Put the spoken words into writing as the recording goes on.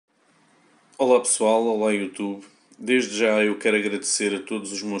Olá pessoal, olá YouTube. Desde já eu quero agradecer a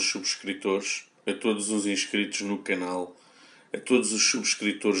todos os meus subscritores, a todos os inscritos no canal, a todos os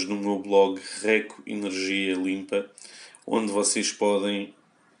subscritores do meu blog RREKO Energia Limpa, onde vocês podem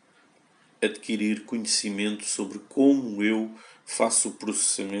adquirir conhecimento sobre como eu faço o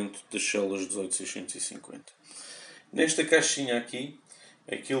processamento das células 18650. Nesta caixinha aqui,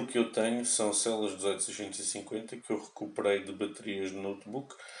 aquilo que eu tenho são células 18650 que eu recuperei de baterias de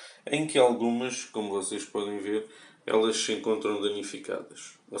notebook, em que algumas, como vocês podem ver, elas se encontram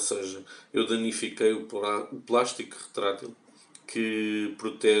danificadas. Ou seja, eu danifiquei o plástico retrátil que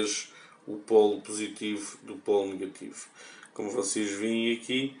protege o polo positivo do polo negativo. Como vocês veem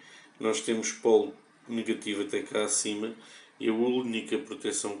aqui, nós temos polo negativo até cá acima e a única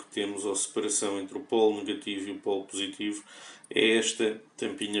proteção que temos, ou separação entre o polo negativo e o polo positivo, é esta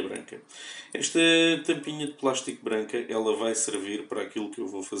tampinha branca. Esta tampinha de plástico branca, ela vai servir para aquilo que eu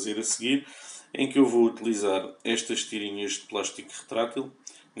vou fazer a seguir, em que eu vou utilizar estas tirinhas de plástico retrátil.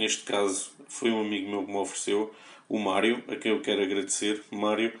 Neste caso foi um amigo meu que me ofereceu, o Mário, a quem eu quero agradecer.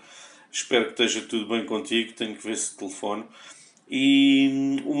 Mário, espero que esteja tudo bem contigo, tenho que ver se telefone.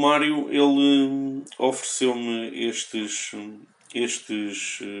 E o Mário, ele ofereceu-me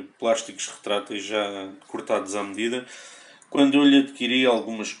estes plásticos retráteis já cortados à medida, quando eu lhe adquiri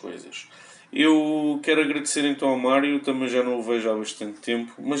algumas coisas. Eu quero agradecer então ao Mário, também já não o vejo há bastante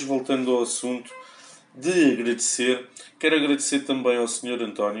tempo, mas voltando ao assunto de agradecer, quero agradecer também ao Sr.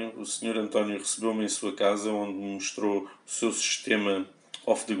 António. O Sr. António recebeu-me em sua casa, onde me mostrou o seu sistema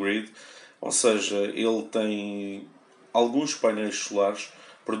off the grid, ou seja, ele tem alguns painéis solares,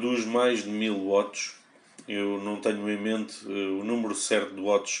 produz mais de 1000 watts. Eu não tenho em mente o número certo de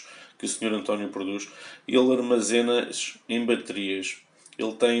watts que o Sr. António produz. Ele armazena em baterias.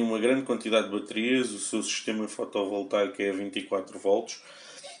 Ele tem uma grande quantidade de baterias. O seu sistema fotovoltaico é 24 volts,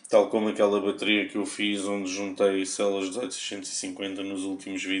 tal como aquela bateria que eu fiz onde juntei células 18650 nos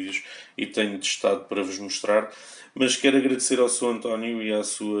últimos vídeos e tenho testado para vos mostrar. Mas quero agradecer ao Sr. António e à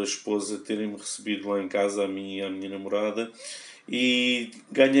sua esposa terem-me recebido lá em casa, a mim e à minha namorada, e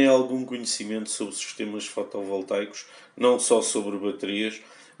ganhei algum conhecimento sobre sistemas fotovoltaicos, não só sobre baterias,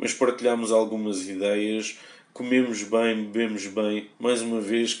 mas partilhámos algumas ideias, comemos bem, bebemos bem. Mais uma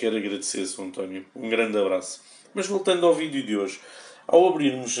vez quero agradecer, Sr. António. Um grande abraço. Mas voltando ao vídeo de hoje, ao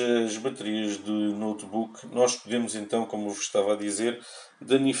abrirmos as baterias de notebook, nós podemos então, como eu vos estava a dizer,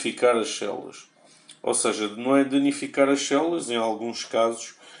 danificar as células. Ou seja, não é danificar as células, em alguns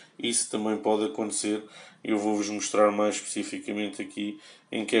casos isso também pode acontecer. Eu vou-vos mostrar mais especificamente aqui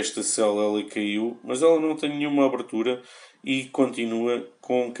em que esta célula ela caiu, mas ela não tem nenhuma abertura e continua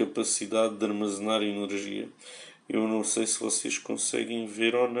com capacidade de armazenar energia. Eu não sei se vocês conseguem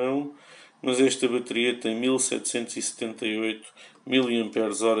ver ou não, mas esta bateria tem 1778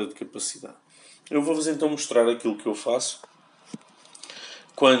 mAh de capacidade. Eu vou-vos então mostrar aquilo que eu faço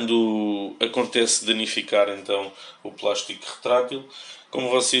quando acontece danificar então o plástico retrátil. Como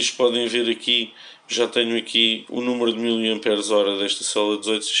vocês podem ver aqui, já tenho aqui o número de mAh desta célula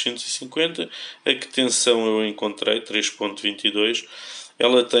 18650. A que tensão eu encontrei, 3.22.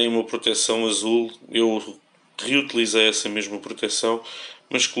 Ela tem uma proteção azul. Eu reutilizei essa mesma proteção,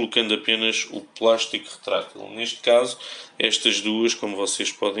 mas colocando apenas o plástico retrátil. Neste caso, estas duas, como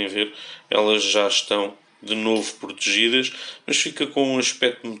vocês podem ver, elas já estão de novo protegidas, mas fica com um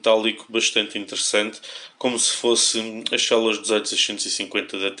aspecto metálico bastante interessante, como se fossem as células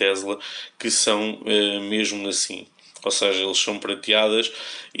 18650 da Tesla, que são mesmo assim. Ou seja, eles são prateadas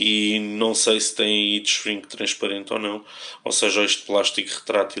e não sei se têm aí de shrink transparente ou não, ou seja, este plástico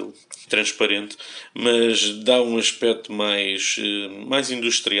retrátil transparente, mas dá um aspecto mais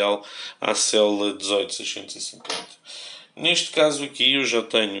industrial à célula 18650. Neste caso aqui eu já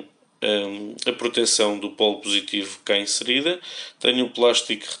tenho a proteção do polo positivo cá inserida, tenho o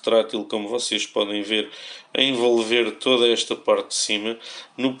plástico retrátil, como vocês podem ver, a envolver toda esta parte de cima.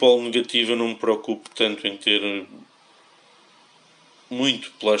 No polo negativo eu não me preocupo tanto em ter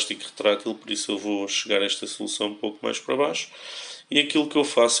muito plástico retrátil, por isso eu vou chegar a esta solução um pouco mais para baixo, e aquilo que eu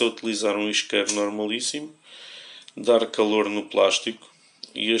faço é utilizar um isqueiro normalíssimo, dar calor no plástico,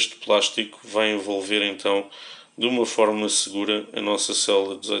 e este plástico vai envolver então de uma forma segura a nossa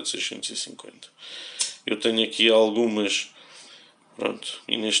célula 18650. Eu tenho aqui algumas, pronto,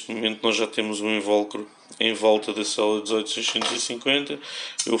 e neste momento nós já temos um invólucro em volta da célula 18650.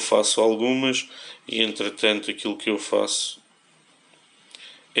 Eu faço algumas e entretanto aquilo que eu faço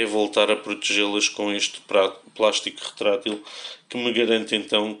é voltar a protegê-las com este plástico retrátil, que me garante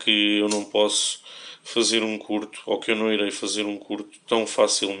então que eu não posso fazer um curto, ou que eu não irei fazer um curto tão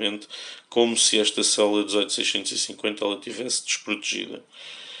facilmente como se esta célula 18650 ela tivesse desprotegida.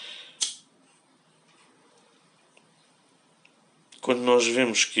 quando nós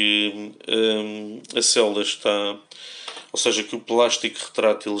vemos que a célula está, ou seja, que o plástico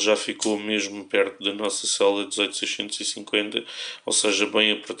retrátil já ficou mesmo perto da nossa célula 18650, ou seja,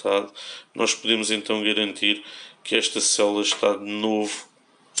 bem apertado, nós podemos então garantir que esta célula está de novo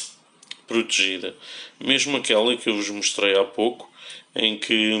protegida. Mesmo aquela que eu vos mostrei há pouco, em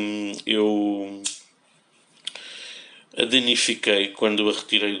que eu a danifiquei quando a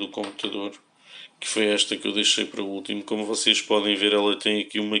retirei do computador, que foi esta que eu deixei para o último. Como vocês podem ver, ela tem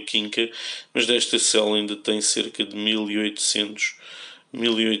aqui uma quinca, mas desta célula ainda tem cerca de 1800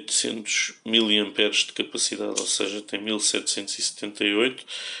 mAh de capacidade, ou seja, tem 1778,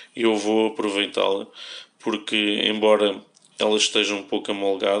 e eu vou aproveitá-la, porque embora ela esteja um pouco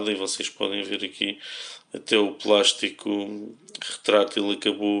amolgada, e vocês podem ver aqui, até o plástico retrátil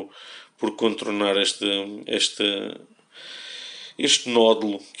acabou por contornar este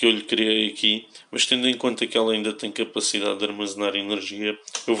nódulo que eu lhe criei aqui, mas tendo em conta que ela ainda tem capacidade de armazenar energia,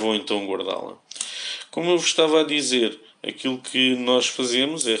 eu vou então guardá-la. Como eu vos estava a dizer, aquilo que nós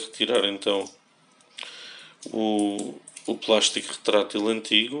fazemos é retirar então o plástico retrátil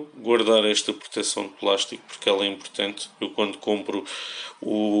antigo, guardar esta proteção de plástico, porque ela é importante. Eu, quando compro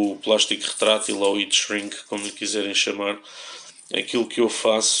o plástico retrátil ou heat shrink, como lhe quiserem chamar, aquilo que eu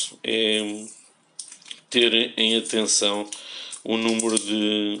faço é ter em atenção o número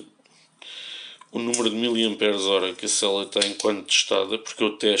de miliamperes-hora que a célula tem quando testada, porque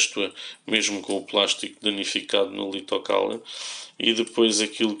eu testo-a mesmo com o plástico danificado no litocala, e depois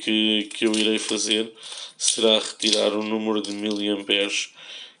aquilo que eu irei fazer será retirar o número de miliamperes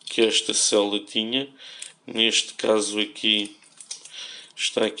que esta célula tinha. Neste caso aqui,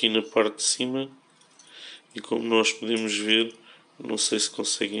 está aqui na parte de cima, e como nós podemos ver, não sei se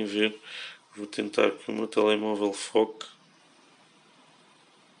conseguem ver, vou tentar que o meu telemóvel foque.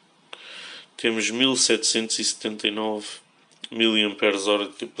 Temos 1779 mAh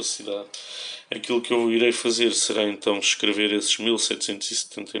de capacidade. Aquilo que eu irei fazer será então escrever esses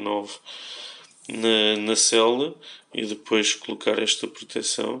 1779 na célula, e depois colocar esta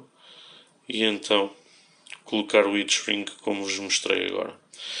proteção, e então colocar o heat shrink como vos mostrei agora.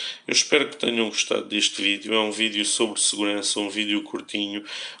 Eu espero que tenham gostado deste vídeo. É um vídeo sobre segurança, um vídeo curtinho,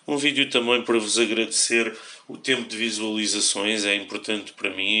 um vídeo também para vos agradecer o tempo de visualizações, é importante para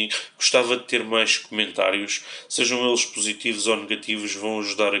mim. Gostava de ter mais comentários, sejam eles positivos ou negativos, vão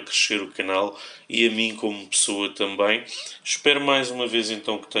ajudar a crescer o canal e a mim como pessoa também. Espero mais uma vez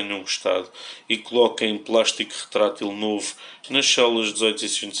então que tenham gostado, e coloquem plástico retrátil novo nas células 18 e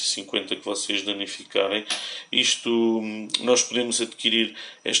 150 que vocês danificarem. Isto, nós podemos adquirir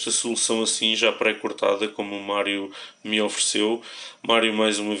esta solução assim já pré-cortada, como o Mário me ofereceu. Mário,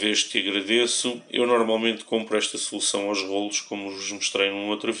 mais uma vez te agradeço. Eu normalmente compro esta solução aos rolos, como vos mostrei num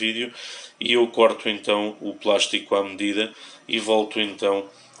outro vídeo, e eu corto então o plástico à medida e volto então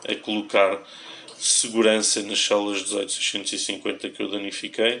a colocar segurança nas células 18-650 que eu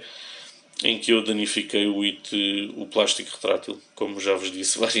danifiquei, em que eu danifiquei o plástico retrátil, como já vos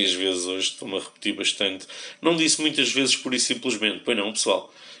disse várias vezes hoje, estou-me a repetir bastante. Não disse muitas vezes pura e simplesmente, pois não,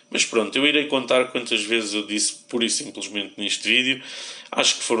 pessoal. Mas pronto, eu irei contar quantas vezes eu disse pura e simplesmente neste vídeo.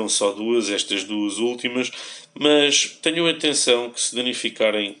 Acho que foram só duas, estas duas últimas. Mas tenham atenção que, se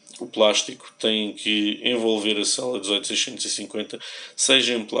danificarem o plástico, têm que envolver a célula 18650,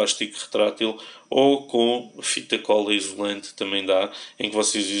 seja em plástico retrátil ou com fita cola isolante, também dá, em que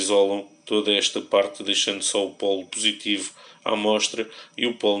vocês isolam toda esta parte, deixando só o polo positivo à amostra e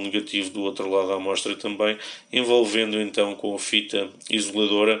o polo negativo do outro lado da amostra também, envolvendo então com a fita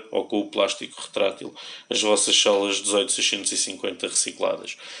isoladora ou com o plástico retrátil as vossas células 18650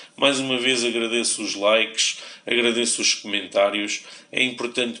 recicladas. Mais uma vez agradeço os likes, agradeço os comentários. É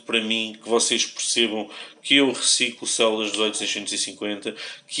importante para mim que vocês percebam que eu reciclo células 18650,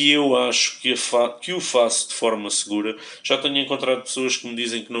 que eu acho que o faço de forma segura. Já tenho encontrado pessoas que me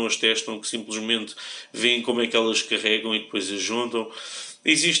dizem que não as testam, que simplesmente veem como é que elas carregam e depois as juntam.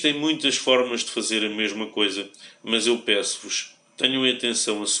 Existem muitas formas de fazer a mesma coisa, mas eu peço-vos, tenham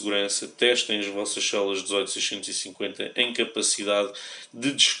atenção à segurança, testem as vossas células 18650 em capacidade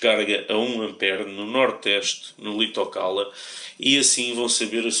de descarga a 1 A no Nordeste, no litocala, e assim vão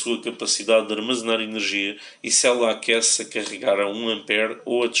saber a sua capacidade de armazenar energia e se ela aquece a carregar a 1 A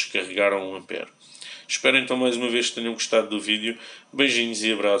ou a descarregar a 1 A. Espero então mais uma vez que tenham gostado do vídeo. Beijinhos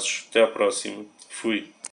e abraços. Até à próxima. Fui.